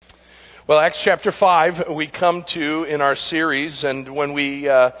Well, Acts chapter 5 we come to in our series, and when we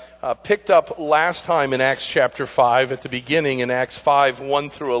picked up last time in Acts chapter 5 at the beginning in Acts 5, 1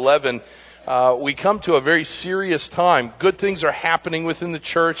 through 11, we come to a very serious time. Good things are happening within the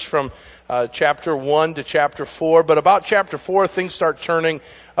church from chapter 1 to chapter 4, but about chapter 4 things start turning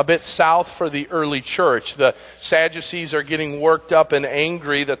a bit south for the early church. The Sadducees are getting worked up and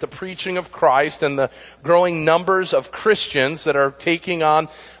angry that the preaching of Christ and the growing numbers of Christians that are taking on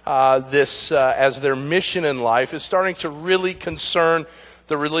this as their mission in life is starting to really concern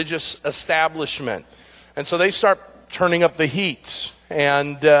the religious establishment. And so they start turning up the heat.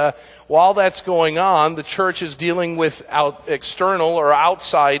 And while that's going on, the church is dealing with external or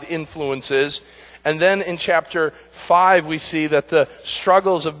outside influences. And then in chapter 5, we see that the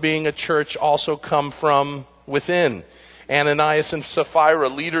struggles of being a church also come from within. Ananias and Sapphira,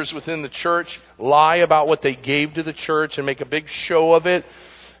 leaders within the church, lie about what they gave to the church and make a big show of it.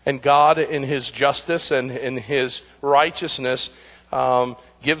 And God, in His justice and in His righteousness,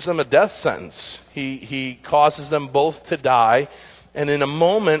 gives them a death sentence. He causes them both to die. And in a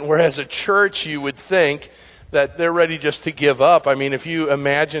moment where as a church you would think that they're ready just to give up. I mean, if you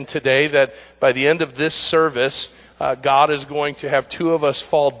imagine today that by the end of this service, God is going to have two of us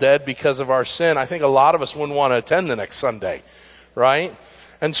fall dead because of our sin, I think a lot of us wouldn't want to attend the next Sunday, right?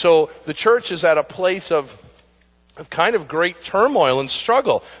 And so the church is at a place of kind of great turmoil and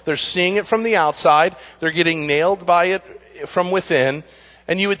struggle. They're seeing it from the outside. They're getting nailed by it from within.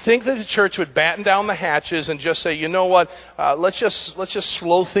 And you would think that the church would batten down the hatches and just say, you know what, let's just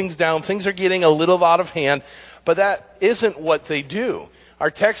slow things down. Things are getting a little out of hand. But that isn't what they do.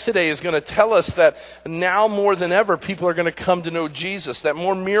 Our text today is going to tell us that now more than ever, people are going to come to know Jesus, that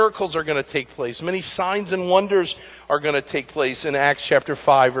more miracles are going to take place. Many signs and wonders are going to take place in Acts chapter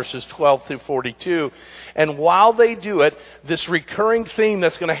 5, verses 12 through 42. And while they do it, this recurring theme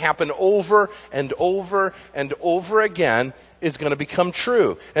that's going to happen over and over and over again is going to become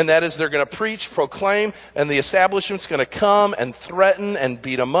true. And that is they're going to preach, proclaim, and the establishment's going to come and threaten and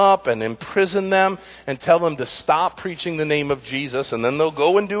beat them up and imprison them and tell them to stop preaching the name of Jesus. And then they'll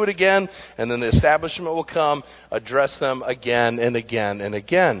go and do it again. And then the establishment will come, address them again and again and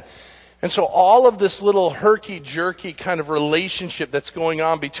again. And so all of this little herky-jerky kind of relationship that's going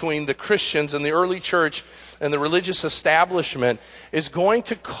on between the Christians and the early church and the religious establishment is going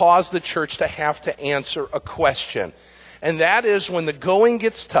to cause the church to have to answer a question. And that is when the going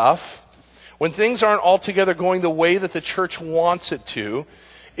gets tough, when things aren't altogether going the way that the church wants it to,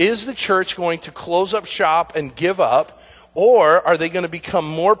 is the church going to close up shop and give up? Or are they going to become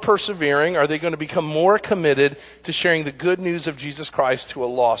more persevering? Are they going to become more committed to sharing the good news of Jesus Christ to a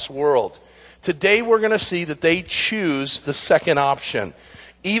lost world? Today we're going to see that they choose the second option.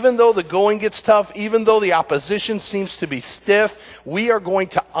 Even though the going gets tough, even though the opposition seems to be stiff, we are going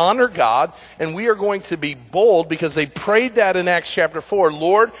to honor God and we are going to be bold because they prayed that in Acts chapter 4.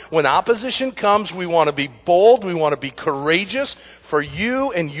 Lord, when opposition comes, we want to be bold, we want to be courageous for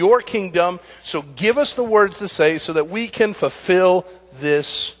you and your kingdom. So give us the words to say so that we can fulfill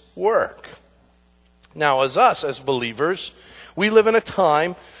this work. Now, as believers, we live in a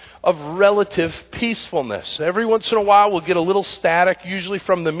time of relative peacefulness. Every once in a while we'll get a little static, usually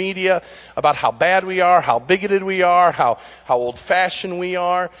from the media, about how bad we are, how bigoted we are, how old-fashioned we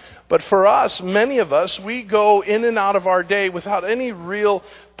are. But for us, many of us, we go in and out of our day without any real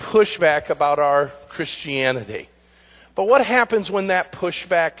pushback about our Christianity. But what happens when that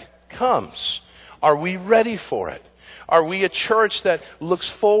pushback comes? Are we ready for it? Are we a church that looks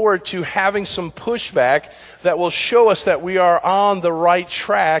forward to having some pushback that will show us that we are on the right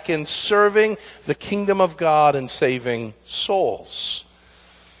track in serving the kingdom of God and saving souls?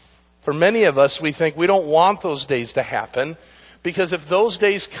 For many of us, we think we don't want those days to happen because if those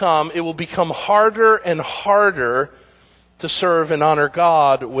days come, it will become harder and harder to serve and honor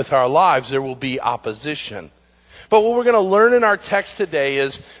God with our lives. There will be opposition. But what we're going to learn in our text today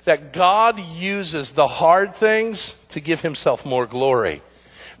is that God uses the hard things to give Himself more glory.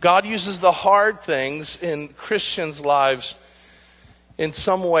 God uses the hard things in Christians' lives in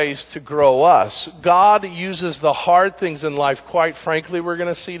some ways to grow us. God uses the hard things in life, quite frankly, we're going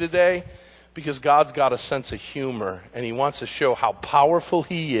to see today, because God's got a sense of humor and He wants to show how powerful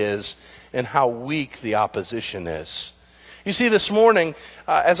He is and how weak the opposition is. You see, this morning,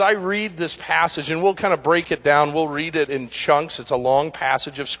 as I read this passage, and we'll kind of break it down, we'll read it in chunks. It's a long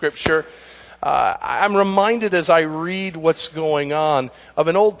passage of Scripture. I'm reminded as I read what's going on of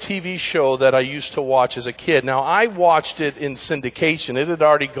an old TV show that I used to watch as a kid. Now, I watched it in syndication. It had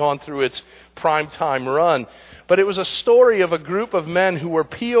already gone through its primetime run. But it was a story of a group of men who were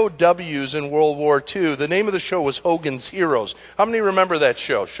POWs in World War II. The name of the show was Hogan's Heroes. How many remember that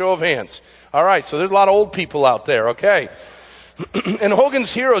show? Show of hands. All right, so there's a lot of old people out there, okay? And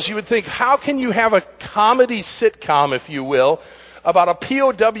Hogan's Heroes, you would think, how can you have a comedy sitcom, if you will, about a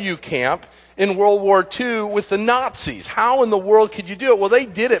POW camp in World War II with the Nazis? How in the world could you do it? Well, they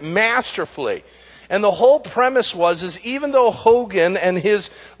did it masterfully. And the whole premise is even though Hogan and his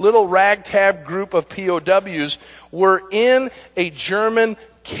little ragtag group of POWs were in a German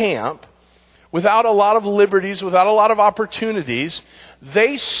camp without a lot of liberties, without a lot of opportunities,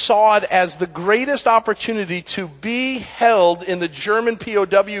 they saw it as the greatest opportunity to be held in the German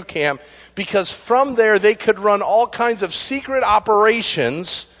POW camp, because from there they could run all kinds of secret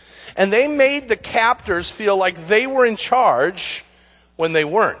operations, and they made the captors feel like they were in charge when they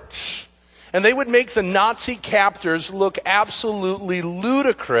weren't. And they would make the Nazi captors look absolutely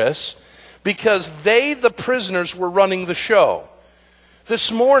ludicrous because they, the prisoners, were running the show.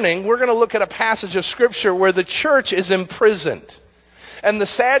 This morning, we're going to look at a passage of Scripture where the church is imprisoned. And the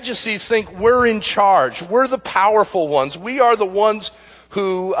Sadducees think we're in charge. We're the powerful ones. We are the ones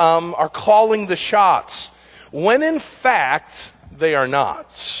who are calling the shots. When in fact, they are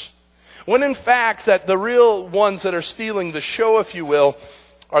not. When in fact, that the real ones that are stealing the show, if you will,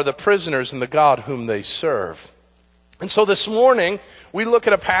 are the prisoners and the God whom they serve. And so this morning, we look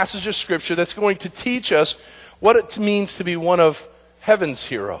at a passage of Scripture that's going to teach us what it means to be one of heaven's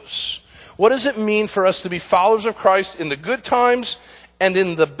heroes. What does it mean for us to be followers of Christ in the good times and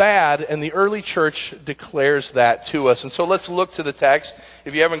in the bad? And the early church declares that to us. And so let's look to the text.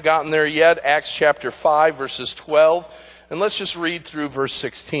 If you haven't gotten there yet, Acts chapter 5, verses 12. And let's just read through verse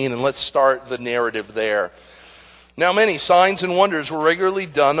 16, and let's start the narrative there. Now many signs and wonders were regularly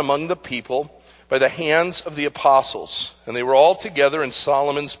done among the people by the hands of the apostles, and they were all together in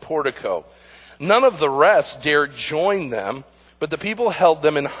Solomon's portico. None of the rest dared join them, but the people held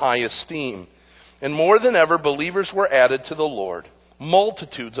them in high esteem. And more than ever, believers were added to the Lord,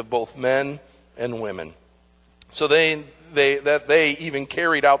 multitudes of both men and women. So they even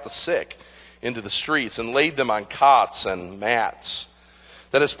carried out the sick into the streets and laid them on cots and mats,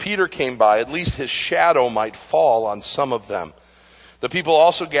 that as Peter came by, at least his shadow might fall on some of them. The people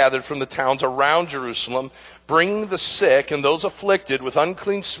also gathered from the towns around Jerusalem, bringing the sick and those afflicted with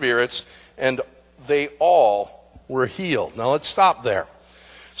unclean spirits, and they all were healed. Now let's stop there.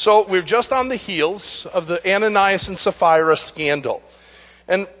 So we're just on the heels of the Ananias and Sapphira scandal.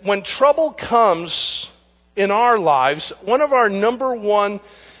 And when trouble comes in our lives, one of our number one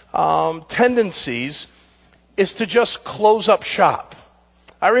tendencies is to just close up shop.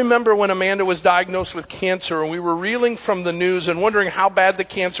 I remember when Amanda was diagnosed with cancer, and we were reeling from the news and wondering how bad the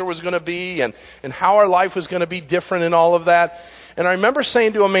cancer was going to be and how our life was going to be different and all of that. And I remember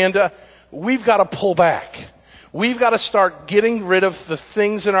saying to Amanda, we've got to pull back. We've got to start getting rid of the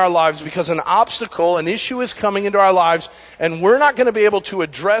things in our lives, because an obstacle, an issue is coming into our lives, and we're not going to be able to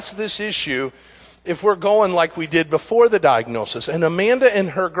address this issue if we're going like we did before the diagnosis. And Amanda, in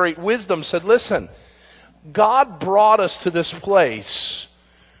her great wisdom, said, listen, God brought us to this place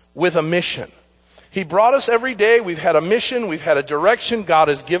with a mission. He brought us every day. We've had a mission. We've had a direction. God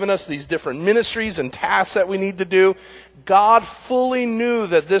has given us these different ministries and tasks that we need to do. God fully knew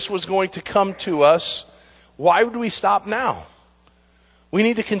that this was going to come to us. Why would we stop now? We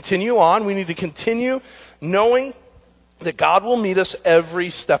need to continue on. We need to continue knowing that God will meet us every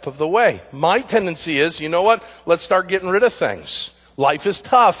step of the way. My tendency is, you know what? Let's start getting rid of things. Life is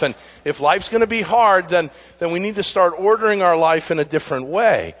tough, and if life's going to be hard, then we need to start ordering our life in a different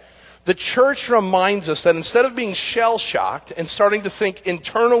way. The church reminds us that instead of being shell-shocked and starting to think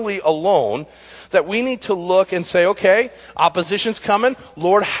internally alone, that we need to look and say, okay, opposition's coming.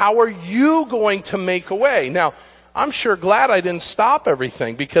 Lord, how are you going to make a way? Now, I'm sure glad I didn't stop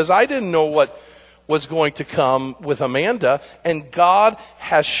everything, because I didn't know what was going to come with Amanda, and God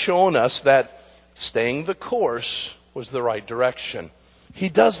has shown us that staying the course was the right direction. He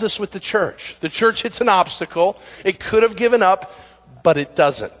does this with the church. The church hits an obstacle. It could have given up, but it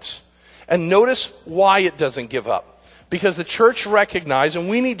doesn't. And notice why it doesn't give up. Because the church recognized, and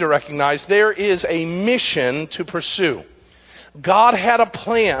we need to recognize, there is a mission to pursue. God had a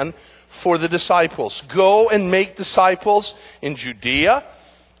plan for the disciples. Go and make disciples in Judea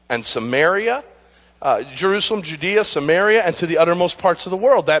and Samaria, Jerusalem, Judea, Samaria, and to the uttermost parts of the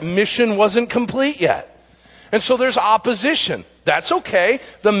world. That mission wasn't complete yet. And so there's opposition. That's okay.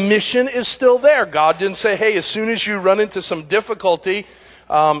 The mission is still there. God didn't say, hey, as soon as you run into some difficulty,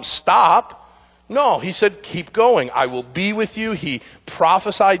 stop. No, he said, keep going. I will be with you. He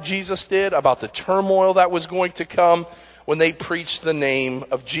prophesied, Jesus did, about the turmoil that was going to come when they preached the name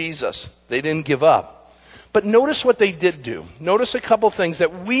of Jesus. They didn't give up. But notice what they did do. Notice a couple things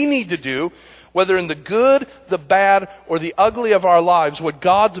that we need to do, whether in the good, the bad, or the ugly of our lives, what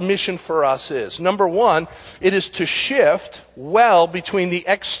God's mission for us is. Number one, it is to shift well between the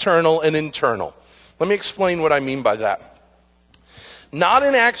external and internal. Let me explain what I mean by that. Not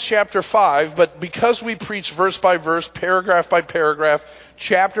in Acts chapter 5, but because we preach verse by verse, paragraph by paragraph,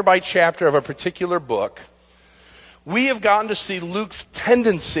 chapter by chapter of a particular book, we have gotten to see Luke's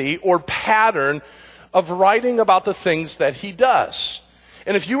tendency or pattern of writing about the things that he does.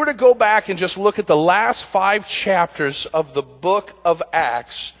 And if you were to go back and just look at the last 5 chapters of the book of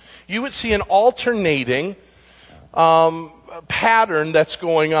Acts, you would see an alternating pattern that's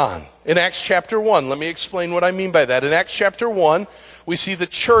going on. In Acts chapter 1, let me explain what I mean by that. In Acts chapter 1, we see the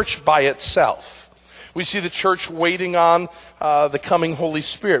church by itself. We see the church waiting on the coming Holy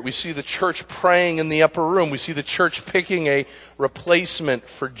Spirit. We see the church praying in the upper room. We see the church picking a replacement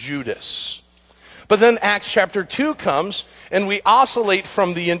for Judas. But then Acts chapter 2 comes, and we oscillate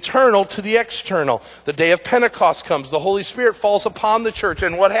from the internal to the external. The day of Pentecost comes. The Holy Spirit falls upon the church.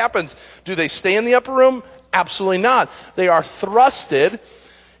 And what happens? Do they stay in the upper room? Absolutely not. They are thrusted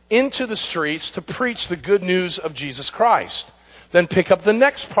into the streets to preach the good news of Jesus Christ. Then pick up the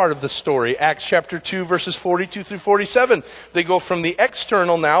next part of the story, Acts chapter 2, verses 42 through 47. They go from the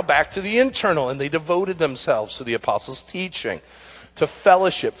external now back to the internal, and they devoted themselves to the apostles' teaching, to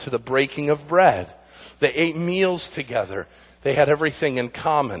fellowship, to the breaking of bread. They ate meals together. They had everything in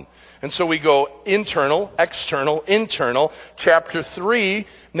common. And so we go internal, external, internal. Chapter 3,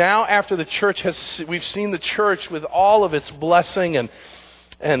 now after the church we've seen the church with all of its blessing and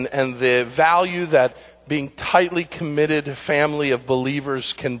the value that being tightly committed family of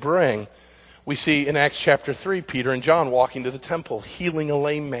believers can bring. We see in Acts chapter 3, Peter and John walking to the temple, healing a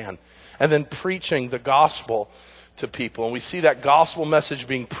lame man, and then preaching the gospel to people. And we see that gospel message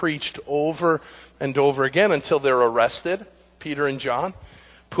being preached over and over again until they're arrested, Peter and John,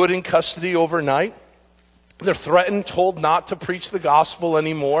 put in custody overnight. They're threatened, told not to preach the gospel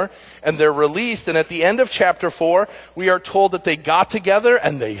anymore, and they're released. And at the end of chapter 4, we are told that they got together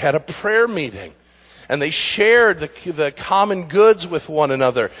and they had a prayer meeting. And they shared the common goods with one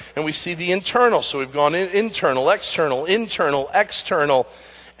another. And we see the internal. So we've gone internal, external, external.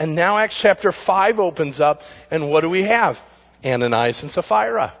 And now Acts chapter 5 opens up, and what do we have? Ananias and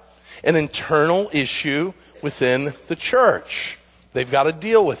Sapphira. An internal issue within the church. They've got to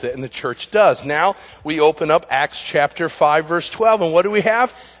deal with it, and the church does. Now we open up Acts chapter 5, verse 12, and what do we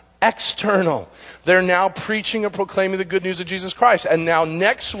have? External. They're now preaching and proclaiming the good news of Jesus Christ. And now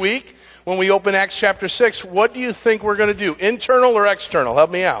next week, when we open Acts chapter 6, what do you think we're going to do? Internal or external? Help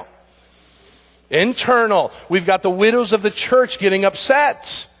me out. Internal. We've got the widows of the church getting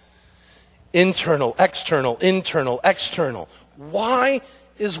upset. Internal, external, external. Why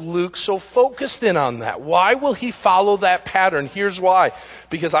is Luke so focused in on that? Why will he follow that pattern? Here's why.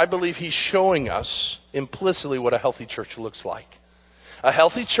 Because I believe he's showing us implicitly what a healthy church looks like. A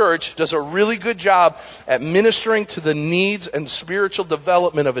healthy church does a really good job at ministering to the needs and spiritual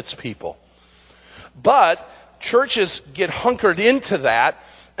development of its people. But churches get hunkered into that,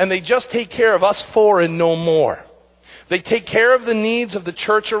 and they just take care of us four and no more. They take care of the needs of the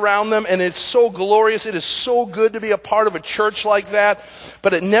church around them, and it's so glorious. It is so good to be a part of a church like that.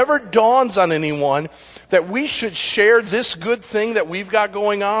 But it never dawns on anyone that we should share this good thing that we've got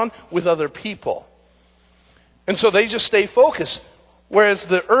going on with other people. And so they just stay focused. Whereas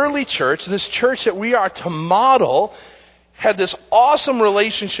the early church, this church that we are to model, had this awesome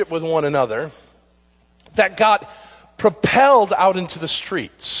relationship with one another that got propelled out into the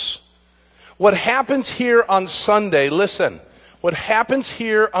streets. What happens here on Sunday, listen, what happens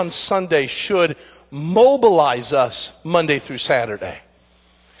here on Sunday should mobilize us Monday through Saturday.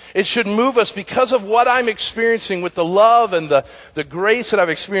 It should move us because of what I'm experiencing with the love and the grace that I've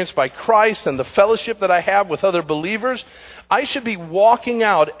experienced by Christ and the fellowship that I have with other believers. I should be walking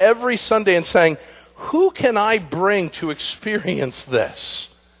out every Sunday and saying, who can I bring to experience this?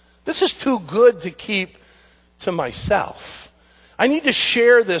 This is too good to keep to myself. I need to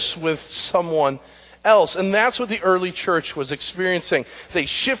share this with someone else. And that's what the early church was experiencing. They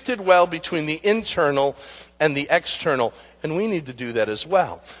shifted well between the internal and the external. And we need to do that as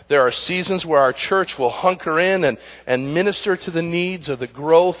well. There are seasons where our church will hunker in and minister to the needs of the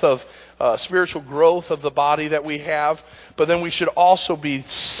growth of spiritual growth of the body that we have. But then we should also be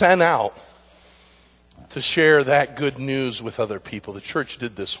sent out to share that good news with other people. The church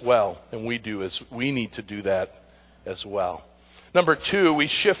did this well, and we need to do that as well. Number two, we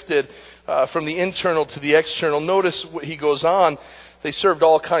shifted from the internal to the external. Notice what he goes on. They served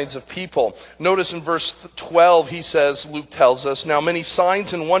all kinds of people. Notice in verse 12, he says, Luke tells us, now many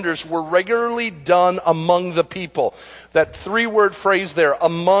signs and wonders were regularly done among the people. That 3-word phrase there,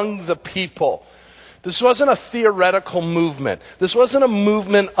 among the people. This wasn't a theoretical movement. This wasn't a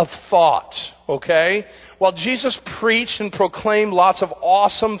movement of thought, okay? While Jesus preached and proclaimed lots of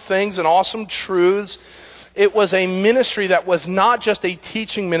awesome things and awesome truths, it was a ministry that was not just a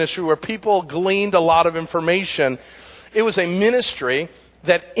teaching ministry where people gleaned a lot of information. It was a ministry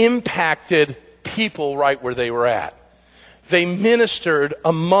that impacted people right where they were at. They ministered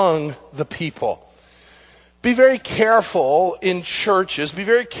among the people. Be very careful in churches, be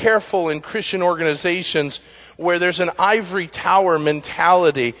very careful in Christian organizations where there's an ivory tower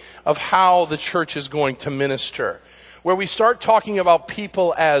mentality of how the church is going to minister. Where we start talking about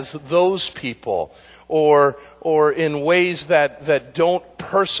people as those people, or in ways that don't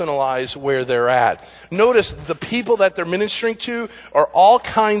personalize where they're at. Notice the people that they're ministering to are all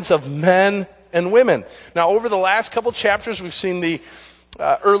kinds of men and women. Now, over the last couple chapters, we've seen the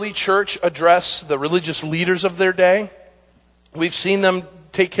early church address the religious leaders of their day. We've seen them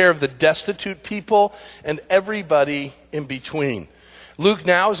take care of the destitute people and everybody in between. Luke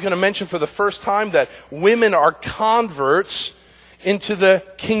now is going to mention for the first time that women are converts into the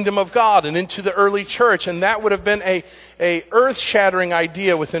kingdom of God and into the early church. And that would have been a earth-shattering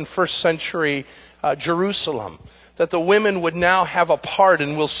idea within first century Jerusalem. That the women would now have a part,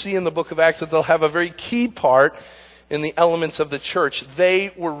 and we'll see in the book of Acts that they'll have a very key part in the elements of the church.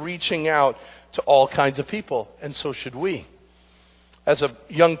 They were reaching out to all kinds of people, and so should we. As a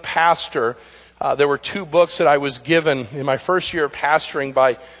young pastor, there were 2 books that I was given in my first year of pastoring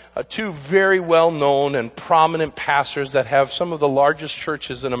by 2 very well-known and prominent pastors that have some of the largest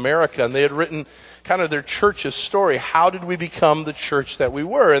churches in America. And they had written kind of their church's story. How did we become the church that we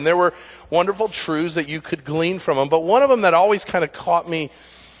were? And there were wonderful truths that you could glean from them. But one of them that always kind of caught me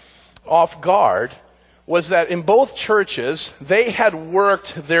off guard was that in both churches, they had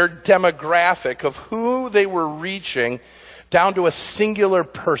worked their demographic of who they were reaching down to a singular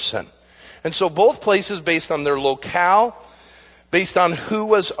person. And so both places, based on their locale, based on who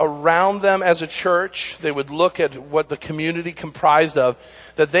was around them as a church, they would look at what the community comprised of,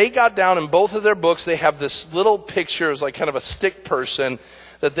 that they got down in both of their books, they have this little picture, it was like kind of a stick person,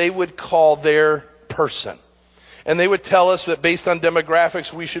 that they would call their person. And they would tell us that based on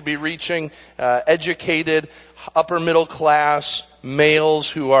demographics, we should be reaching educated, upper middle class males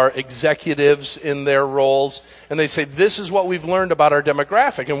who are executives in their roles. And they say, this is what we've learned about our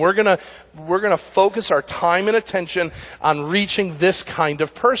demographic. And we're gonna focus our time and attention on reaching this kind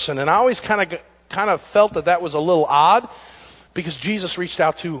of person. And I always kind of felt that was a little odd, because Jesus reached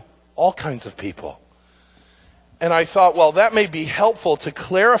out to all kinds of people. And I thought, well, that may be helpful to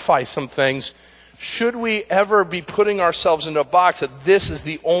clarify some things. Should we ever be putting ourselves in a box that this is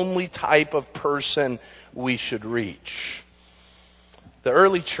the only type of person we should reach? The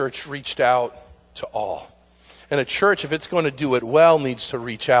early church reached out to all. And a church, if it's going to do it well, needs to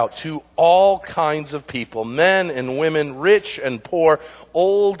reach out to all kinds of people, men and women, rich and poor,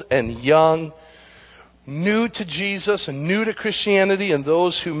 old and young, new to Jesus and new to Christianity, and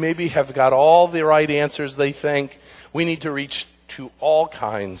those who maybe have got all the right answers they think. We need to reach to all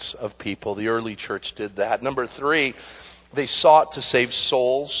kinds of people. The early church did that. Number 3, they sought to save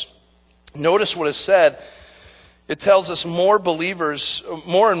souls. Notice what is said. It tells us more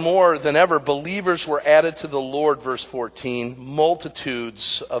and more than ever, believers were added to the Lord, verse 14,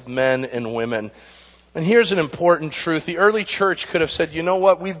 multitudes of men and women. And here's an important truth. The early church could have said, you know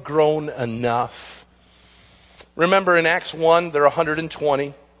what, we've grown enough. Remember in Acts 1, they're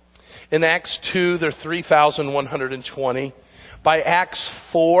 120. In Acts 2, they're 3,120. By Acts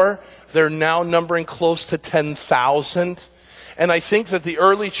 4, they're now numbering close to 10,000. And I think that the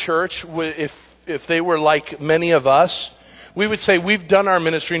early church, if they were like many of us, we would say, we've done our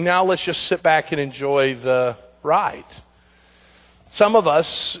ministry, now let's just sit back and enjoy the ride. Some of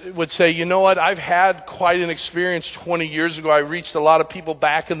us would say, you know what, I've had quite an experience 20 years ago. I reached a lot of people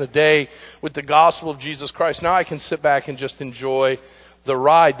back in the day with the gospel of Jesus Christ. Now I can sit back and just enjoy the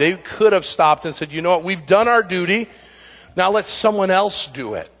ride. They could have stopped and said, you know what, we've done our duty. Now let someone else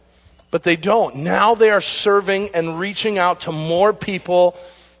do it. But they don't. Now they are serving and reaching out to more people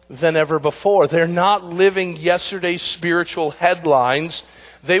than ever before. They're not living yesterday's spiritual headlines.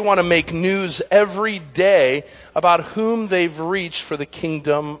 They want to make news every day about whom they've reached for the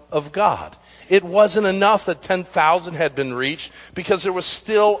kingdom of God. It wasn't enough that 10,000 had been reached, because there was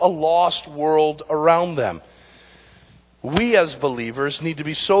still a lost world around them. We as believers need to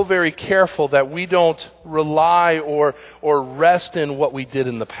be so very careful that we don't rely or rest in what we did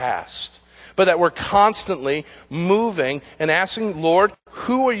in the past, but that we're constantly moving and asking, Lord,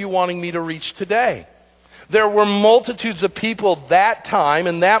 who are you wanting me to reach today? There were multitudes of people that time,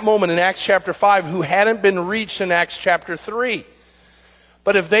 in that moment in Acts chapter 5, who hadn't been reached in Acts chapter 3.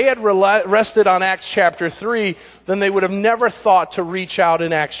 But if they had rested on Acts chapter 3, then they would have never thought to reach out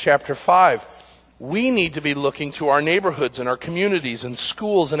in Acts chapter 5. We need to be looking to our neighborhoods and our communities and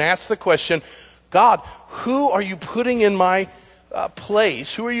schools and ask the question, God, who are you putting in my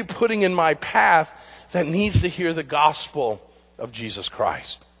place? Who are you putting in my path that needs to hear the gospel of Jesus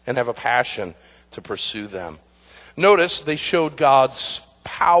Christ and have a passion to pursue them? Notice they showed God's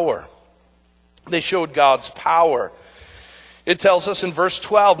power. They showed God's power. It tells us in verse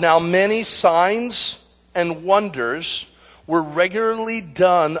 12, now many signs and wonders were regularly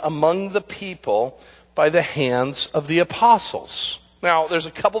done among the people by the hands of the apostles. Now, there's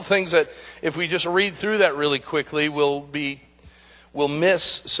a couple things that if we just read through that really quickly, we'll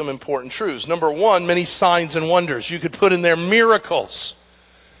miss some important truths. Number one, many signs and wonders. You could put in there miracles.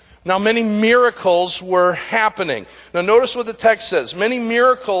 Now, many miracles were happening. Now, notice what the text says. Many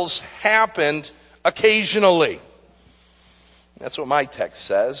miracles happened occasionally. That's what my text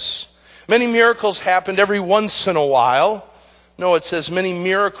says. Many miracles happened every once in a while. No, it says many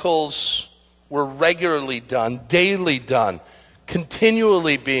miracles were regularly done, daily done,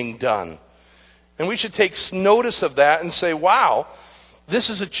 continually being done. And we should take notice of that and say, wow, this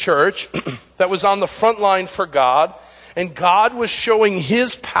is a church that was on the front line for God, and God was showing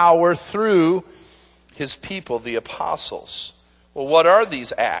His power through His people, the apostles. Well, what are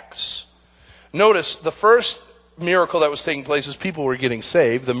these acts? Notice the first miracle that was taking place is people were getting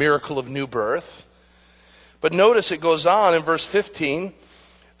saved, the miracle of new birth. But notice it goes on in verse 15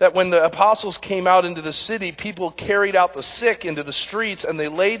 that when the apostles came out into the city, people carried out the sick into the streets and they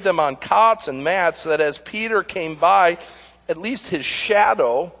laid them on cots and mats so that as Peter came by, at least his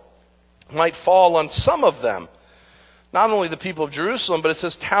shadow might fall on some of them. Not only the people of Jerusalem, but it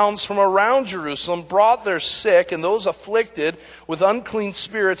says towns from around Jerusalem brought their sick and those afflicted with unclean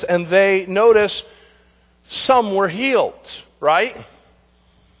spirits, and they, notice, some were healed, right?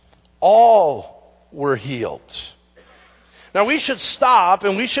 All were healed. Now we should stop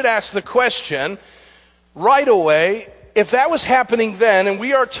and we should ask the question right away, if that was happening then and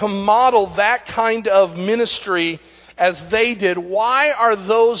we are to model that kind of ministry as they did, why are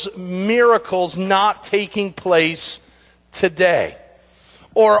those miracles not taking place today?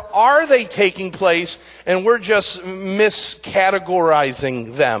 Or are they taking place and we're just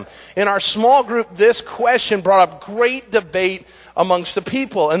miscategorizing them? In our small group, this question brought up great debate amongst the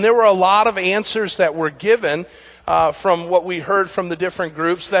people. And there were a lot of answers that were given from what we heard from the different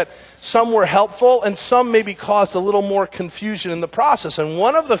groups, that some were helpful and some maybe caused a little more confusion in the process. And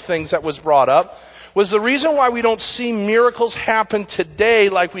one of the things that was brought up was the reason why we don't see miracles happen today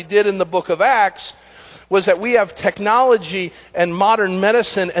like we did in the book of Acts was that we have technology and modern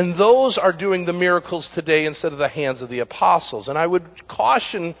medicine, and those are doing the miracles today instead of the hands of the apostles. And I would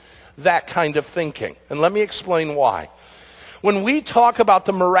caution that kind of thinking. And let me explain why. When we talk about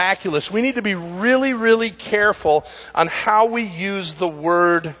the miraculous, we need to be really, really careful on how we use the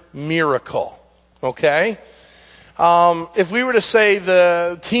word miracle. Okay? If we were to say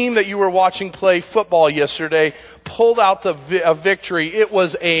the team that you were watching play football yesterday pulled out a victory, it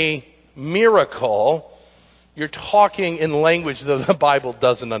was a miracle. You're talking in language that the Bible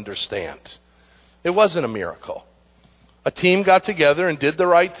doesn't understand. It wasn't a miracle. A team got together and did the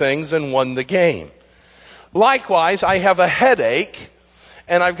right things and won the game. Likewise, I have a headache,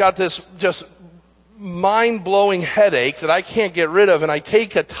 and I've got this just mind-blowing headache that I can't get rid of, and I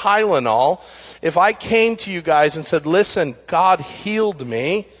take a Tylenol. If I came to you guys and said, listen, God healed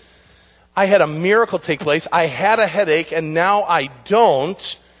me, I had a miracle take place, I had a headache, and now I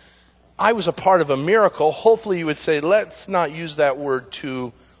don't, I was a part of a miracle. Hopefully you would say, let's not use that word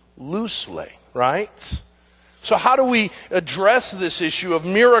too loosely, right? So how do we address this issue of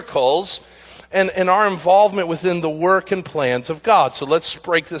miracles and our involvement within the work and plans of God? So let's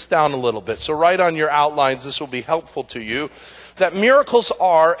break this down a little bit. So write on your outlines, this will be helpful to you, that miracles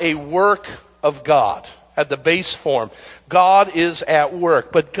are a work of God at the base form. God is at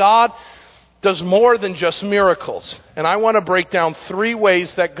work, but God does more than just miracles. And I want to break down 3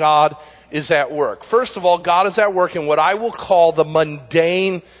 ways that God is at work. First of all, God is at work in what I will call the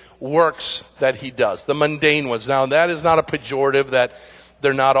mundane works that He does. The mundane ones. Now, that is not a pejorative that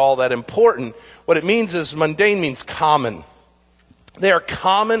they're not all that important. What it means is mundane means common. They are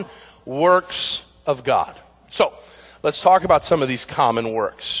common works of God. So, let's talk about some of these common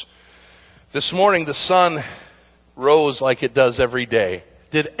works. This morning, the sun rose like it does every day?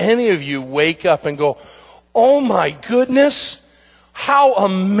 Did any of you wake up and go, oh my goodness, how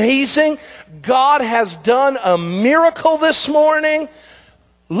amazing. God has done a miracle this morning.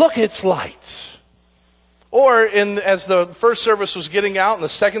 Look, it's light. Or as the first service was getting out and the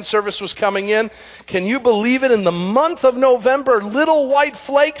second service was coming in, can you believe it? In the month of November, little white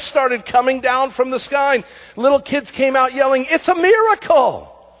flakes started coming down from the sky. And little kids came out yelling, it's a miracle.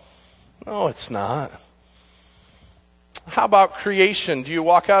 No, it's not. How about creation? Do you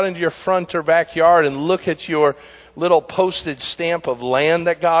walk out into your front or backyard and look at your little postage stamp of land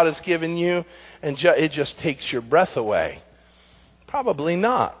that God has given you and it just takes your breath away? Probably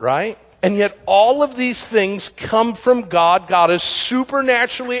not, right? And yet all of these things come from God. God is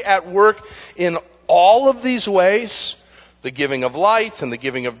supernaturally at work in all of these ways. The giving of light and the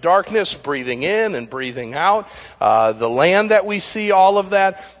giving of darkness, breathing in and breathing out, the land that we see, all of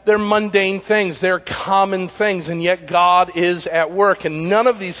that, they're mundane things, they're common things, and yet God is at work, and none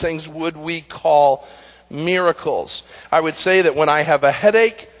of these things would we call miracles. I would say that when I have a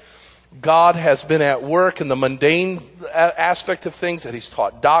headache, God has been at work in the mundane aspect of things, that He's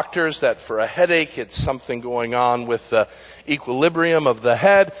taught doctors that for a headache, it's something going on with the equilibrium of the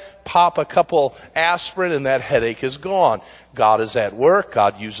head. Pop a couple aspirin and that headache is gone. God is at work.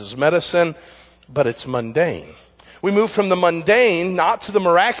 God uses medicine, but it's mundane. We move from the mundane, not to the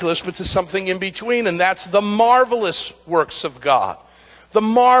miraculous, but to something in between, and that's the marvelous works of God. The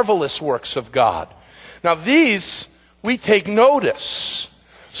marvelous works of God. Now these, we take notice.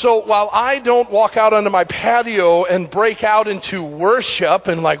 So while I don't walk out onto my patio and break out into worship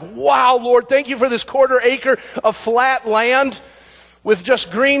and like, wow, Lord, thank you for this 1/4 acre of flat land with just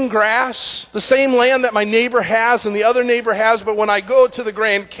green grass, the same land that my neighbor has and the other neighbor has, but when I go to the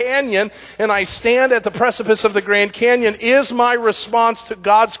Grand Canyon and I stand at the precipice of the Grand Canyon, is my response to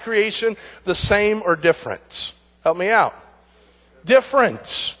God's creation the same or different? Help me out.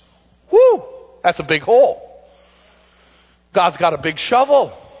 Different. Woo! That's a big hole. God's got a big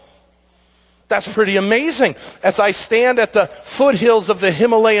shovel. That's pretty amazing. As I stand at the foothills of the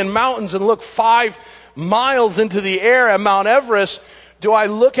Himalayan mountains and look 5 miles into the air at Mount Everest, do I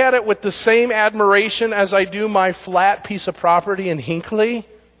look at it with the same admiration as I do my flat piece of property in Hinckley?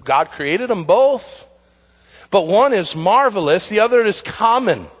 God created them both. But one is marvelous, the other is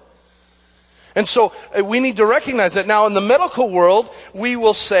common. And so we need to recognize that. Now in the medical world, we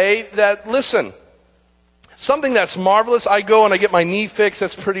will say that, listen, something that's marvelous, I go and I get my knee fixed,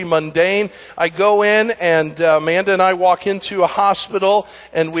 that's pretty mundane. I go in and Amanda and I walk into a hospital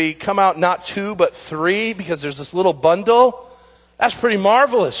and we come out not 2 but 3 because there's this little bundle. That's pretty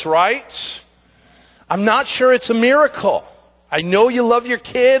marvelous, right? I'm not sure it's a miracle. I know you love your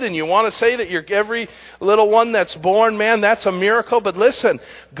kid and you want to say that you're every little one that's born, man, that's a miracle. But listen,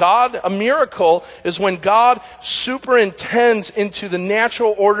 a miracle is when God superintends into the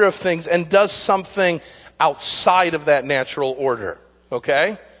natural order of things and does something outside of that natural order,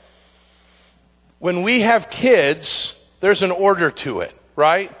 okay? When we have kids, there's an order to it,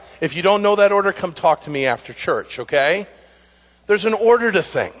 right? If you don't know that order, come talk to me after church, okay? There's an order to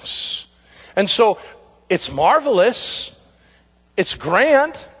things. And so, it's marvelous, it's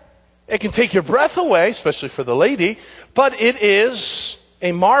grand, it can take your breath away, especially for the lady, but it is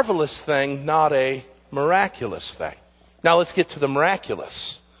a marvelous thing, not a miraculous thing. Now let's get to the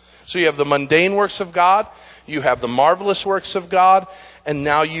miraculous. So you have the mundane works of God, you have the marvelous works of God, and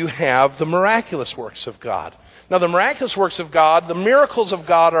now you have the miraculous works of God. Now the miraculous works of God, the miracles of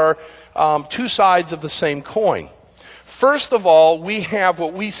God are 2 sides of the same coin. First of all, we have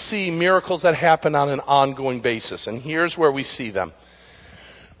what we see miracles that happen on an ongoing basis, and here's where we see them.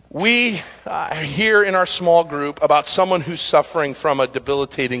 We hear in our small group about someone who's suffering from a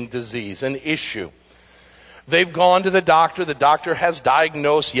debilitating disease, an issue. They've gone to the doctor has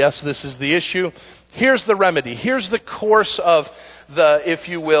diagnosed, yes, this is the issue. Here's the remedy. Here's the course of the, if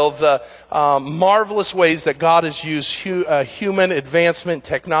you will, the marvelous ways that God has used human advancement,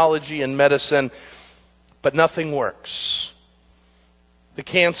 technology, and medicine, but nothing works. The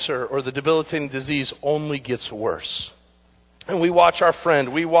cancer or the debilitating disease only gets worse. And we watch our friend,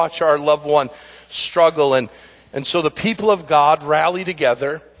 we watch our loved one struggle, and so the people of God rally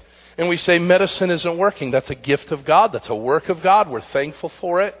together, and we say medicine isn't working. That's a gift of God. That's a work of God. We're thankful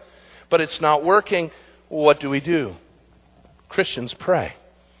for it. But it's not working. What do? Christians pray.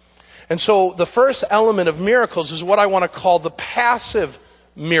 And so the first element of miracles is what I want to call the passive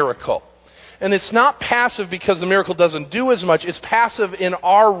miracle. And it's not passive because the miracle doesn't do as much. It's passive in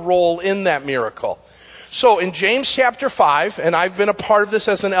our role in that miracle. So in James chapter 5, and I've been a part of this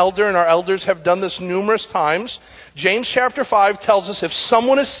as an elder, and our elders have done this numerous times. James chapter 5 tells us if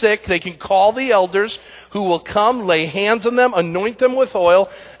someone is sick, they can call the elders who will come, lay hands on them, anoint them with oil,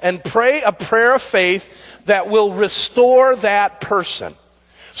 and pray a prayer of faith that will restore that person.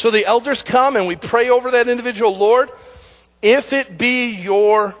 So the elders come and we pray over that individual. Lord, if it be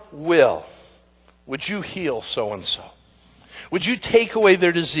your will, would you heal so-and-so? Would you take away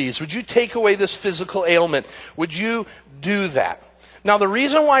their disease? Would you take away this physical ailment? Would you do that? Now, the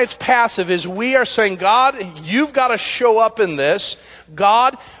reason why it's passive is we are saying, God, you've got to show up in this.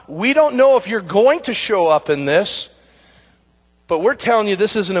 God, we don't know if you're going to show up in this, but we're telling you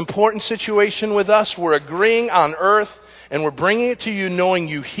this is an important situation with us. We're agreeing on earth, and we're bringing it to you knowing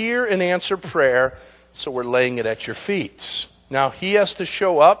you hear and answer prayer, so we're laying it at your feet. Now, he has to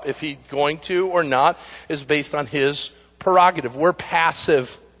show up, if he's going to or not, is based on his prerogative. We're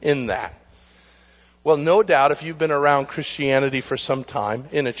passive in that. Well, no doubt, if you've been around Christianity for some time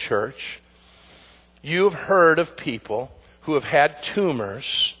in a church, you've heard of people who have had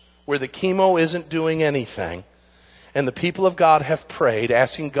tumors where the chemo isn't doing anything, and the people of God have prayed,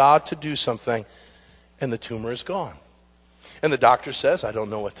 asking God to do something, and the tumor is gone. And the doctor says, I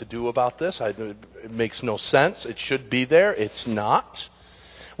don't know what to do about this. It makes no sense. It should be there. It's not.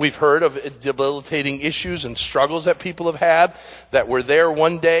 We've heard of debilitating issues and struggles that people have had that were there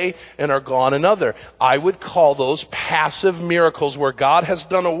one day and are gone another. I would call those passive miracles where God has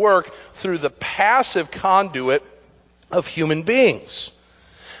done a work through the passive conduit of human beings.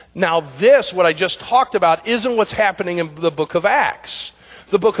 Now this, what I just talked about, isn't what's happening in the book of Acts.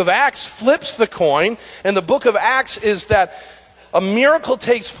 The book of Acts flips the coin, and the book of Acts is that a miracle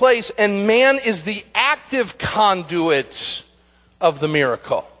takes place and man is the active conduit of the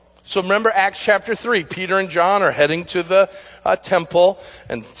miracle. So remember Acts chapter 3. Peter and John are heading to the temple,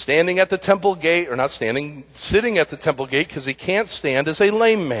 and standing at the temple gate, or not standing, sitting at the temple gate because he can't stand, is a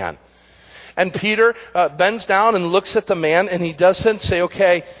lame man. And Peter bends down and looks at the man, and he doesn't say,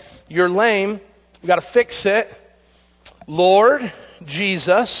 okay, you're lame, we got to fix it. Lord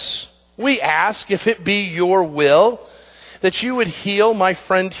Jesus, we ask if it be your will that you would heal my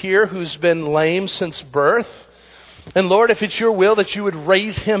friend here who's been lame since birth. And Lord, if it's your will that you would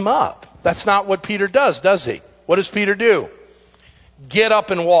raise him up. That's not what Peter does he? What does Peter do? Get up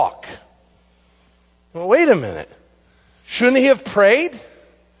and walk. Well, wait a minute. Shouldn't he have prayed?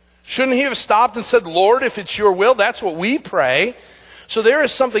 Shouldn't he have stopped and said, Lord, if it's your will, that's what we pray. So there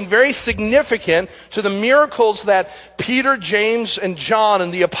is something very significant to the miracles that Peter, James, and John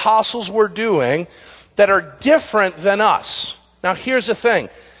and the apostles were doing that are different than us. Now here's the thing.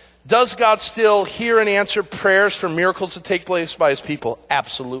 Does God still hear and answer prayers for miracles that take place by his people?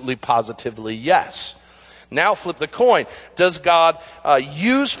 Absolutely, positively, yes. Now flip the coin. Does God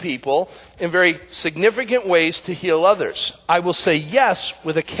use people in very significant ways to heal others? I will say yes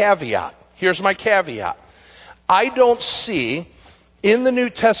with a caveat. Here's my caveat. I don't see in the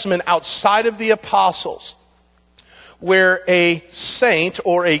New Testament outside of the apostles where a saint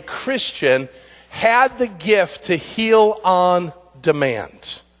or a Christian had the gift to heal on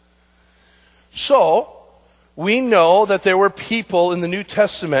demand. So, we know that there were people in the New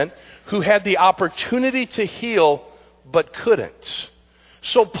Testament who had the opportunity to heal but couldn't.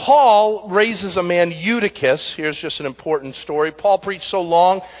 So Paul raises a man, Eutychus. Here's just an important story. Paul preached so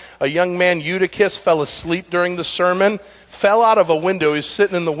long, a young man, Eutychus, fell asleep during the sermon, fell out of a window. He was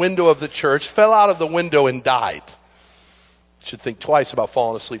sitting in the window of the church, fell out of the window and died. You should think twice about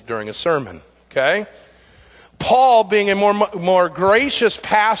falling asleep during a sermon, okay? Paul, being a more gracious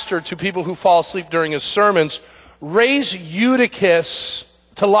pastor to people who fall asleep during his sermons, raised Eutychus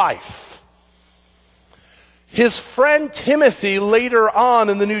to life. His friend Timothy, later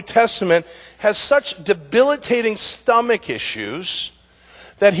on in the New Testament, has such debilitating stomach issues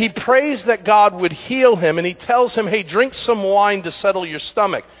that he prays that God would heal him, and he tells him, hey, drink some wine to settle your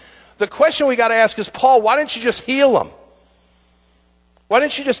stomach. The question we got to ask is, Paul, why didn't you just heal him? Why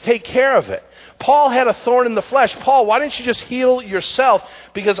didn't you just take care of it? Paul had a thorn in the flesh. Paul, why didn't you just heal yourself?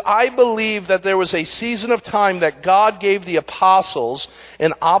 Because I believe that there was a season of time that God gave the apostles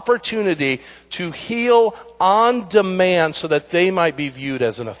an opportunity to heal on demand so that they might be viewed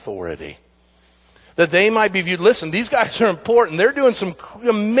as an authority. That they might be viewed, listen, these guys are important. They're doing some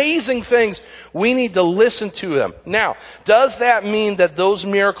amazing things. We need to listen to them. Now, does that mean that those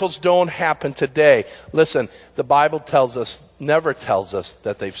miracles don't happen today? Listen, the Bible tells us, never tells us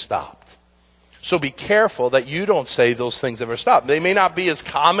that they've stopped. So be careful that you don't say those things ever stopped. They may not be as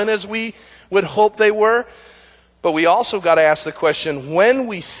common as we would hope they were, but we also got to ask the question, when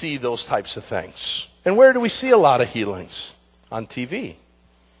we see those types of things, and where do we see a lot of healings? On TV.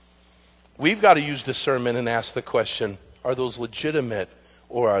 we've got to use discernment and ask the question, are those legitimate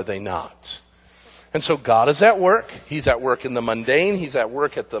or are they not? And so God is at work. He's at work in the mundane. He's at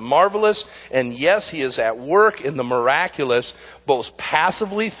work at the marvelous. And yes, He is at work in the miraculous, both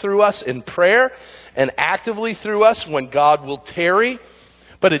passively through us in prayer and actively through us when God will tarry.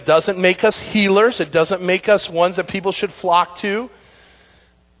 But it doesn't make us healers. It doesn't make us ones that people should flock to.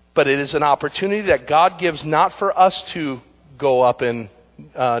 But it is an opportunity that God gives not for us to go up in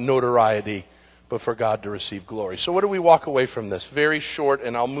notoriety, but for God to receive glory. So what do we walk away from this? Very short,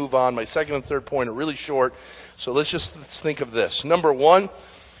 and I'll move on. My second and third point are really short. So let's think of this. Number one,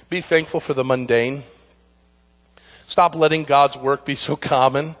 be thankful for the mundane. Stop letting God's work be so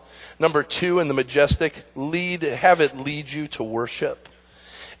common. Number two, in the majestic, have it lead you to worship.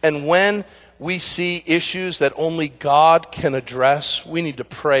 And when we see issues that only God can address, we need to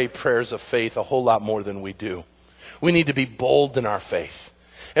pray prayers of faith a whole lot more than we do. We need to be bold in our faith.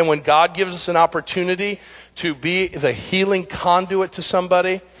 And when God gives us an opportunity to be the healing conduit to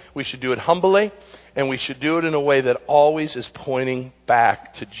somebody, we should do it humbly, and we should do it in a way that always is pointing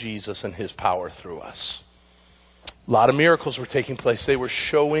back to Jesus and His power through us. A lot of miracles were taking place. They were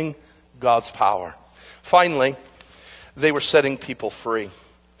showing God's power. Finally, they were setting people free.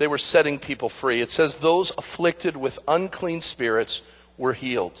 They were setting people free. It says those afflicted with unclean spirits were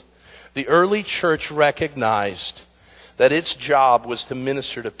healed. The early church recognized that its job was to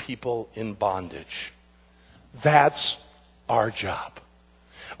minister to people in bondage. That's our job.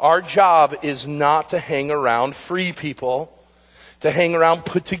 Our job is not to hang around free people, to hang around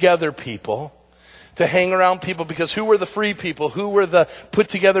put together people, to hang around people, because who were the free people? Who were the put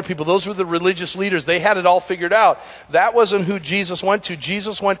together people? Those were the religious leaders. They had it all figured out. That wasn't who Jesus went to.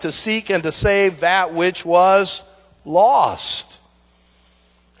 Jesus went to seek and to save that which was lost.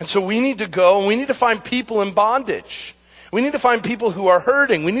 And so we need to go and we need to find people in bondage. We need to find people who are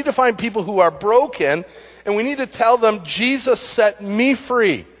hurting. We need to find people who are broken. And we need to tell them, Jesus set me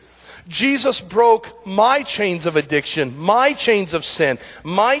free. Jesus broke my chains of addiction, my chains of sin,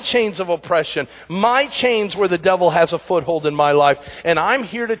 my chains of oppression, my chains where the devil has a foothold in my life. And I'm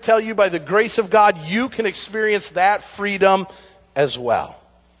here to tell you, by the grace of God, you can experience that freedom as well.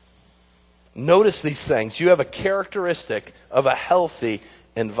 Notice these things. You have a characteristic of a healthy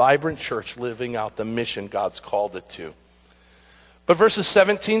and vibrant church living out the mission God's called it to. But verses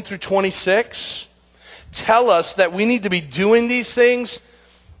 17 through 26 tell us that we need to be doing these things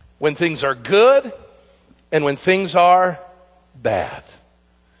when things are good and when things are bad.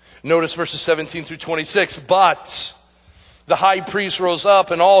 Notice verses 17 through 26. But the high priest rose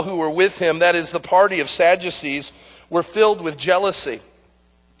up, and all who were with him, that is the party of Sadducees, were filled with jealousy.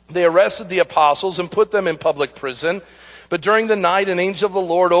 They arrested the apostles and put them in public prison. But during the night, an angel of the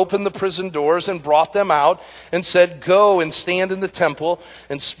Lord opened the prison doors and brought them out and said, "Go and stand in the temple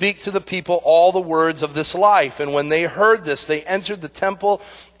and speak to the people all the words of this life." And when they heard this, they entered the temple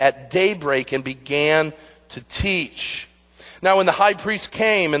at daybreak and began to teach. Now when the high priest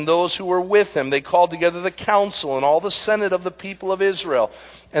came and those who were with him, they called together the council and all the senate of the people of Israel.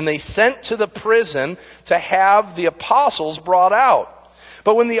 And they sent to the prison to have the apostles brought out.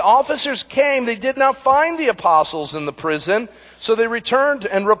 But when the officers came, they did not find the apostles in the prison. So they returned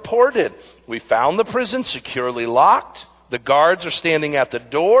and reported, "We found the prison securely locked. The guards are standing at the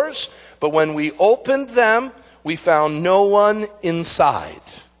doors. But when we opened them, we found no one inside."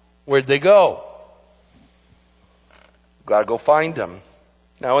 Where'd they go? Got to go find them.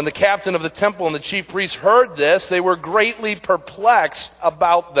 Now when the captain of the temple and the chief priests heard this, they were greatly perplexed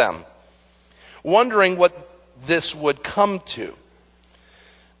about them, wondering what this would come to.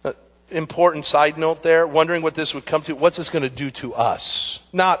 Important side note there, wondering what this would come to. What's this going to do to us?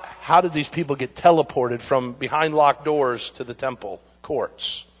 Not how did these people get teleported from behind locked doors to the temple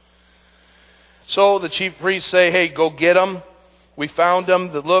courts. So the chief priests say, "Hey, go get them. We found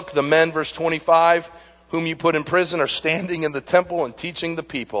them. Look, the men," verse 25, "whom you put in prison are standing in the temple and teaching the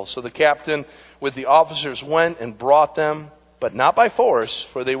people." So the captain with the officers went and brought them, but not by force,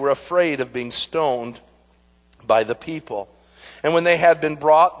 for they were afraid of being stoned by the people. And when they had been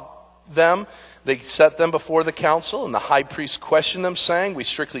brought them, they set them before the council, and the high priest questioned them, saying, "We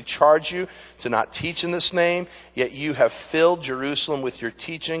strictly charge you to not teach in this name, yet you have filled Jerusalem with your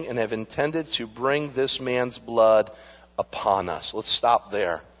teaching and have intended to bring this man's blood upon us." Let's stop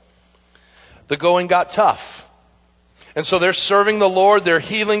there. The going got tough. And so they're serving the Lord, they're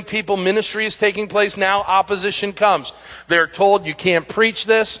healing people, ministry is taking place. Now opposition comes. They're told you can't preach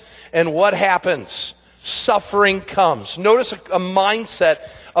this, and what happens? Suffering comes. Notice a mindset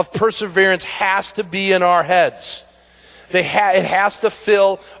of perseverance has to be in our heads. It has to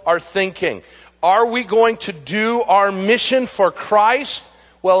fill our thinking. Are we going to do our mission for Christ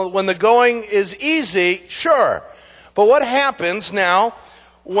Well, when the going is easy, sure. But what happens now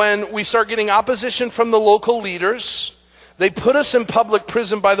when we start getting opposition from the local leaders? They put us in public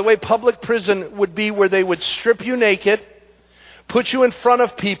prison. By the way, public prison would be where they would strip you naked, put you in front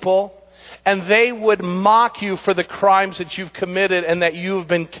of people, and they would mock you for the crimes that you've committed and that you've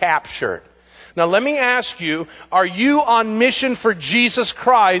been captured. Now let me ask you, are you on mission for Jesus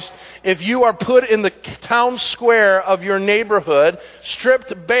Christ if you are put in the town square of your neighborhood,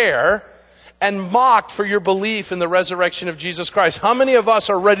 stripped bare, and mocked for your belief in the resurrection of Jesus Christ? How many of us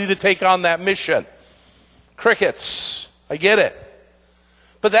are ready to take on that mission? Crickets. I get it.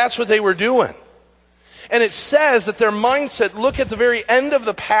 But that's what they were doing. And it says that their mindset, look at the very end of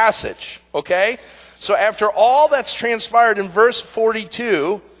the passage, okay? So after all that's transpired in verse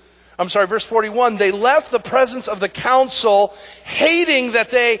 41, they left the presence of the council hating that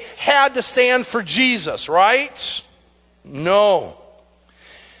they had to stand for Jesus, right? No.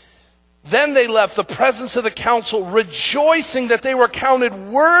 Then they left the presence of the council rejoicing that they were counted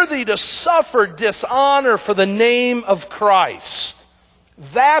worthy to suffer dishonor for the name of Christ.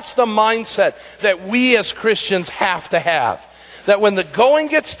 That's the mindset that we as Christians have to have. That when the going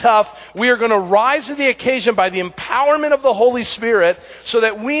gets tough, we are going to rise to the occasion by the empowerment of the Holy Spirit so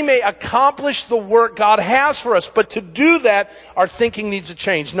that we may accomplish the work God has for us. But to do that, our thinking needs to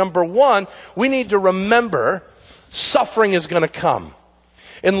change. Number one, we need to remember suffering is going to come.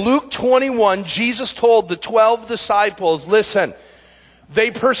 In Luke 21, Jesus told the 12 disciples, listen, they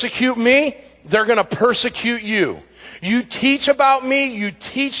persecute me, they're going to persecute you. You teach about me, you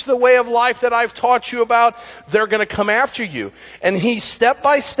teach the way of life that I've taught you about, they're going to come after you. And he, step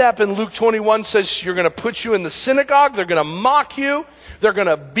by step in Luke 21 says, you're going to put you in the synagogue, they're going to mock you, they're going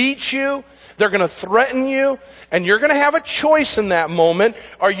to beat you, they're going to threaten you, and you're going to have a choice in that moment.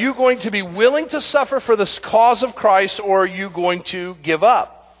 Are you going to be willing to suffer for the cause of Christ, or are you going to give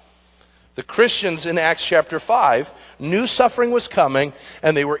up? The Christians in Acts chapter 5 knew suffering was coming,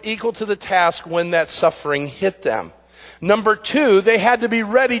 and they were equal to the task when that suffering hit them. Number two, they had to be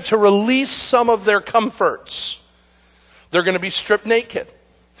ready to release some of their comforts. They're going to be stripped naked.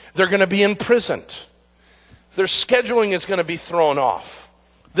 They're going to be imprisoned. Their scheduling is going to be thrown off.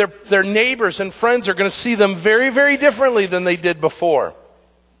 Their neighbors and friends are going to see them very, very differently than they did before.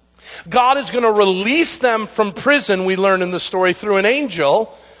 God is going to release them from prison, we learn in the story, through an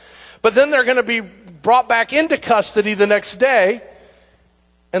angel. But then they're going to be brought back into custody the next day,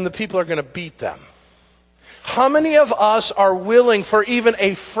 and the people are going to beat them. How many of us are willing for even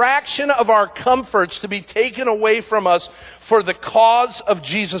a fraction of our comforts to be taken away from us for the cause of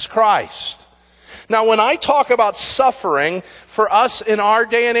Jesus Christ? Now, when I talk about suffering for us in our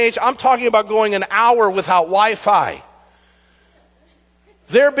day and age, I'm talking about going an hour without Wi-Fi.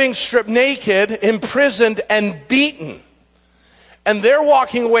 They're being stripped naked, imprisoned, and beaten. And they're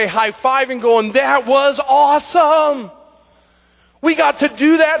walking away high-fiving, going, that was awesome. We got to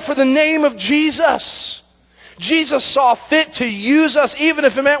do that for the name of Jesus. Jesus saw fit to use us, even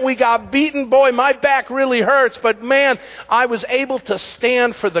if it meant we got beaten. Boy, my back really hurts, but man, I was able to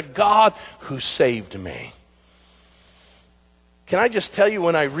stand for the God who saved me. Can I just tell you,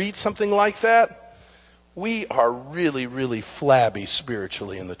 when I read something like that, we are really, really flabby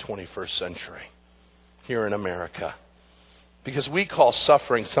spiritually in the 21st century here in America. Because we call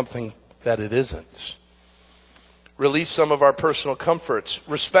suffering something that it isn't. Release some of our personal comforts.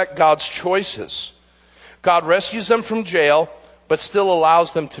 Respect God's choices. God rescues them from jail, but still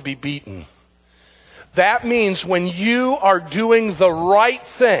allows them to be beaten. That means when you are doing the right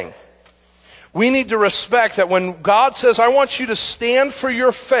thing, we need to respect that when God says, I want you to stand for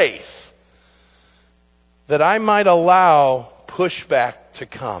your faith, that I might allow pushback to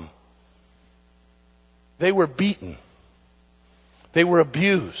come. They were beaten. They were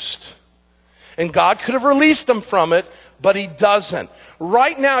abused. And God could have released them from it, but He doesn't.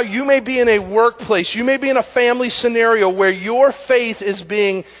 Right now, you may be in a workplace, you may be in a family scenario where your faith is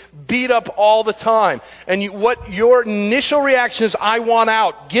being beat up all the time. And what your initial reaction is, I want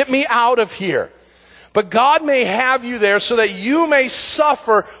out. Get me out of here. But God may have you there so that you may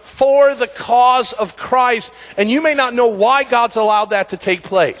suffer for the cause of Christ. And you may not know why God's allowed that to take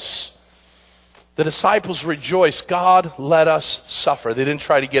place. The disciples rejoiced. God let us suffer. They didn't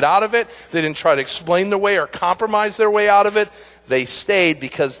try to get out of it. They didn't try to explain their way or compromise their way out of it. They stayed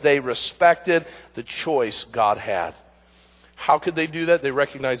because they respected the choice God had. How could they do that? They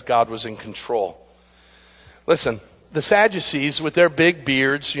recognized God was in control. Listen, the Sadducees with their big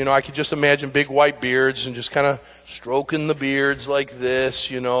beards, I could just imagine big white beards and just kind of stroking the beards like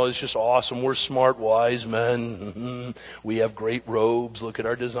this, it's just awesome. We're smart, wise men. Mm-hmm. We have great robes. Look at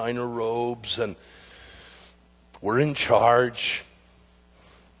our designer robes, and we're in charge.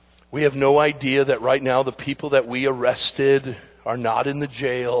 We have no idea that right now the people that we arrested are not in the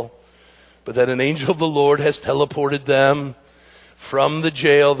jail, but that an angel of the Lord has teleported them from the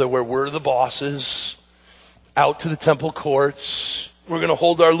jail where we're the bosses out to the temple courts. We're going to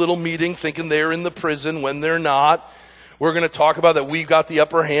hold our little meeting thinking they're in the prison when they're not. We're going to talk about that we've got the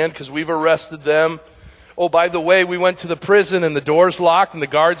upper hand because we've arrested them. Oh, by the way, we went to the prison and the door's locked and the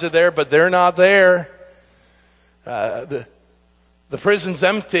guards are there, but they're not there. The prison's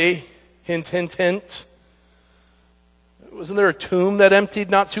empty. Hint, hint, hint. Wasn't there a tomb that emptied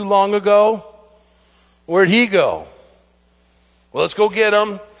not too long ago? Where'd he go? Well, let's go get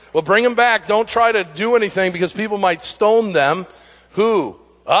him. Well, bring him back. Don't try to do anything because people might stone them. Who?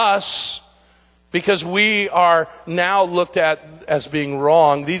 Us. Because we are now looked at as being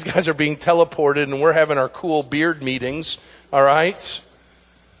wrong. These guys are being teleported and we're having our cool beard meetings. All right?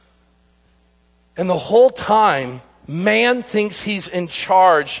 And the whole time, man thinks he's in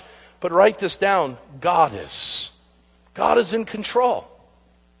charge. But write this down. God is. God is in control.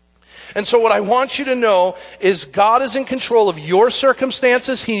 And so what I want you to know is God is in control of your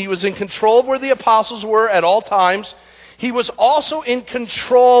circumstances. He was in control of where the apostles were at all times. He was also in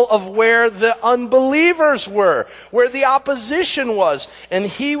control of where the unbelievers were, where the opposition was. And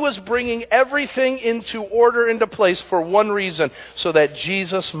he was bringing everything into order, into place for one reason, so that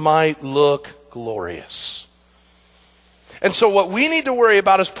Jesus might look glorious. And so what we need to worry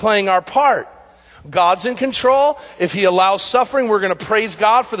about is playing our part. God's in control. If He allows suffering, we're going to praise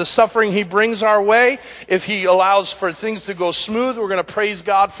God for the suffering He brings our way. If He allows for things to go smooth, we're going to praise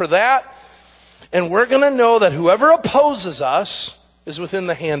God for that. And we're going to know that whoever opposes us is within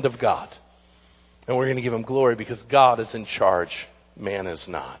the hand of God. And we're going to give Him glory because God is in charge. Man is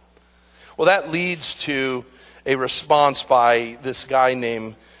not. Well, that leads to a response by this guy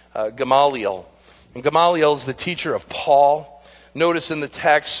named Gamaliel. And Gamaliel is the teacher of Paul. Notice in the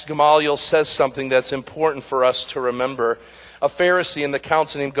text, Gamaliel says something that's important for us to remember. A Pharisee in the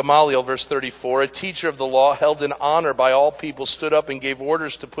council named Gamaliel, verse 34, a teacher of the law held in honor by all people, stood up and gave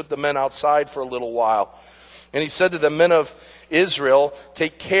orders to put the men outside for a little while. And he said to the men of Israel,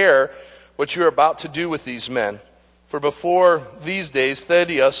 take care what you're about to do with these men. For before these days,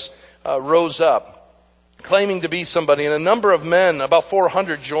 Thaddeus rose up, claiming to be somebody, and a number of men, about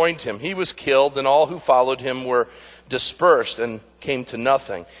 400, joined him. He was killed, and all who followed him were dispersed and came to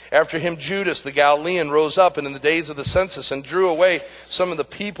nothing. After him, Judas the Galilean rose up and in the days of the census and drew away some of the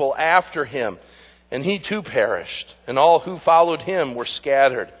people after him. And he too perished, and all who followed him were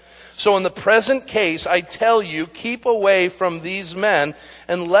scattered. So in the present case, I tell you, keep away from these men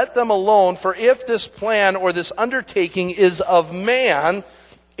and let them alone. For if this plan or this undertaking is of man,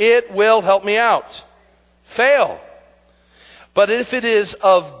 it will, help me out, fail. But if it is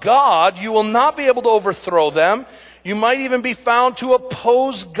of God, you will not be able to overthrow them. You might even be found to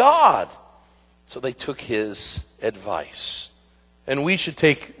oppose God. So they took his advice. And we should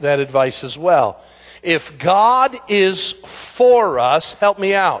take that advice as well. If God is for us, help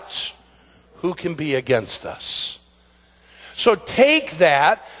me out, who can be against us? So take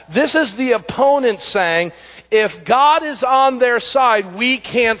that. This is the opponent saying, if God is on their side, we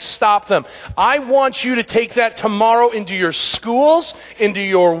can't stop them. I want you to take that tomorrow into your schools, into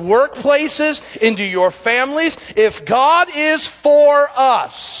your workplaces, into your families. If God is for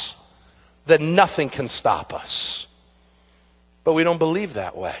us, then nothing can stop us. But we don't believe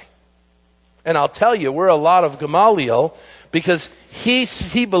that way. And I'll tell you, we're a lot of Gamaliel because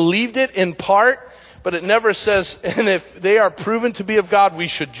he believed it in part, but it never says, and if they are proven to be of God, we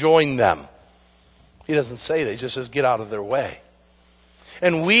should join them. He doesn't say that. He just says, get out of their way.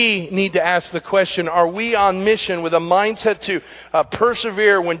 And we need to ask the question, are we on mission with a mindset to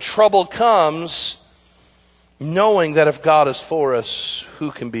persevere when trouble comes, knowing that if God is for us, who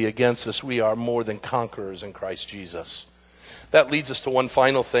can be against us? We are more than conquerors in Christ Jesus. That leads us to one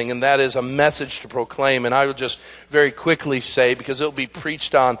final thing, and that is a message to proclaim. And I will just very quickly say, because it'll be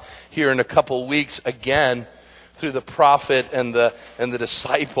preached on here in a couple weeks again through the prophet and the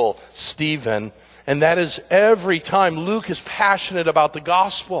disciple Stephen. And that is every time Luke is passionate about the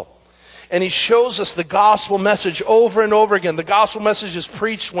gospel. And he shows us the gospel message over and over again. The gospel message is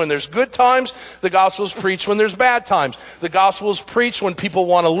preached when there's good times. The gospel is preached when there's bad times. The gospel is preached when people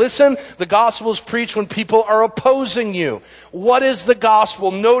want to listen. The gospel is preached when people are opposing you. What is the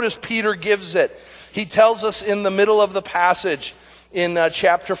gospel? Notice Peter gives it. He tells us in the middle of the passage in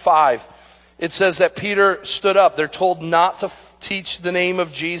chapter 5. It says that Peter stood up. They're told not to teach the name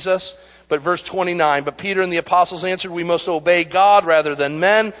of Jesus. But verse 29, but Peter and the apostles answered, we must obey God rather than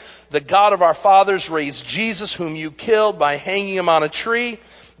men. The God of our fathers raised Jesus, whom you killed by hanging him on a tree.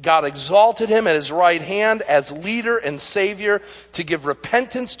 God exalted him at his right hand as leader and Savior to give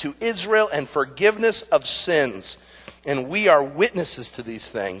repentance to Israel and forgiveness of sins. And we are witnesses to these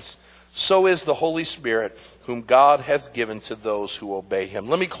things. So is the Holy Spirit, whom God has given to those who obey him.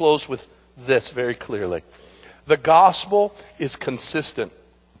 Let me close with this very clearly. The gospel is consistent,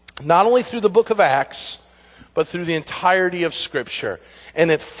 not only through the book of Acts, but through the entirety of Scripture.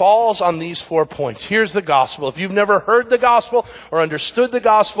 And it falls on these 4 points. Here's the gospel. If you've never heard the gospel or understood the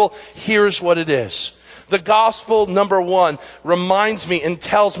gospel, here's what it is. The gospel, number 1, reminds me and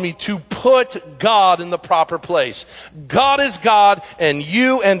tells me to put God in the proper place. God is God, and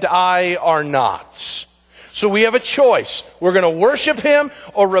you and I are not. So we have a choice. We're going to worship him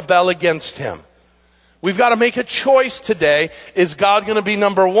or rebel against him. We've got to make a choice today. Is God going to be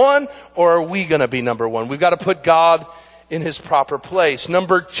number 1, or are we going to be number 1? We've got to put God in his proper place.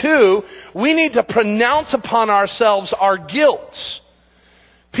 Number 2, we need to pronounce upon ourselves our guilt.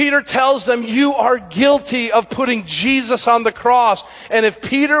 Peter tells them, you are guilty of putting Jesus on the cross. And if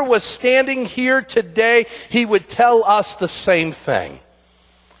Peter was standing here today, he would tell us the same thing.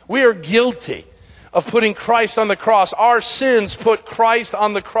 We are guilty of putting Christ on the cross. Our sins put Christ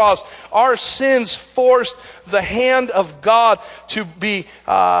on the cross. Our sins forced the hand of God to be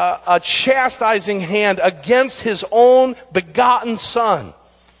a chastising hand against his own begotten Son,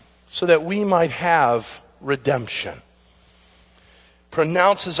 so that we might have redemption.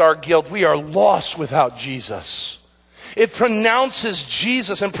 Pronounces our guilt. We are lost without Jesus. It pronounces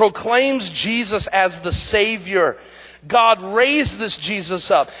Jesus and proclaims Jesus as the Savior. God raised this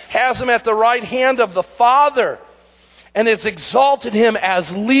Jesus up, has him at the right hand of the Father, and has exalted him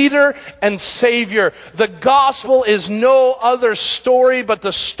as leader and Savior. The gospel is no other story but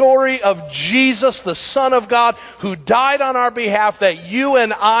the story of Jesus, the Son of God, who died on our behalf that you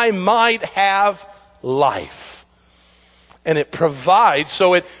and I might have life. And it provides,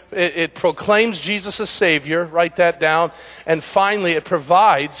 so it proclaims Jesus as Savior, write that down, and finally it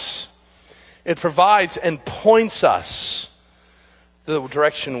provides and points us the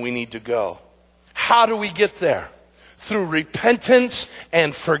direction we need to go. How do we get there? Through repentance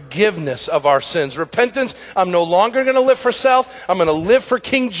and forgiveness of our sins. Repentance, I'm no longer going to live for self. I'm going to live for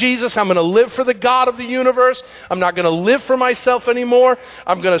King Jesus. I'm going to live for the God of the universe. I'm not going to live for myself anymore.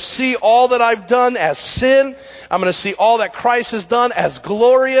 I'm going to see all that I've done as sin. I'm going to see all that Christ has done as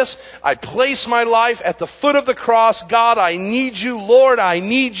glorious. I place my life at the foot of the cross. God, I need you. Lord, I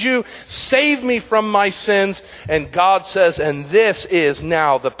need you. Save me from my sins. And God says, and this is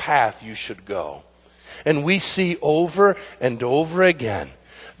now the path you should go. And we see over and over again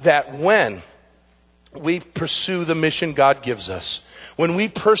that when we pursue the mission God gives us, when we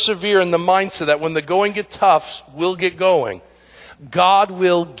persevere in the mindset that when the going gets tough, we'll get going, God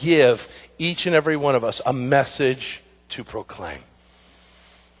will give each and every one of us a message to proclaim.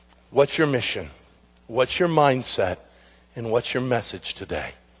 What's your mission? What's your mindset? And what's your message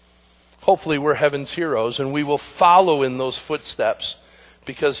today? Hopefully we're heaven's heroes and we will follow in those footsteps,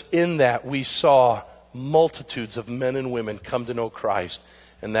 because in that we saw multitudes of men and women come to know Christ,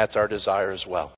 and that's our desire as well.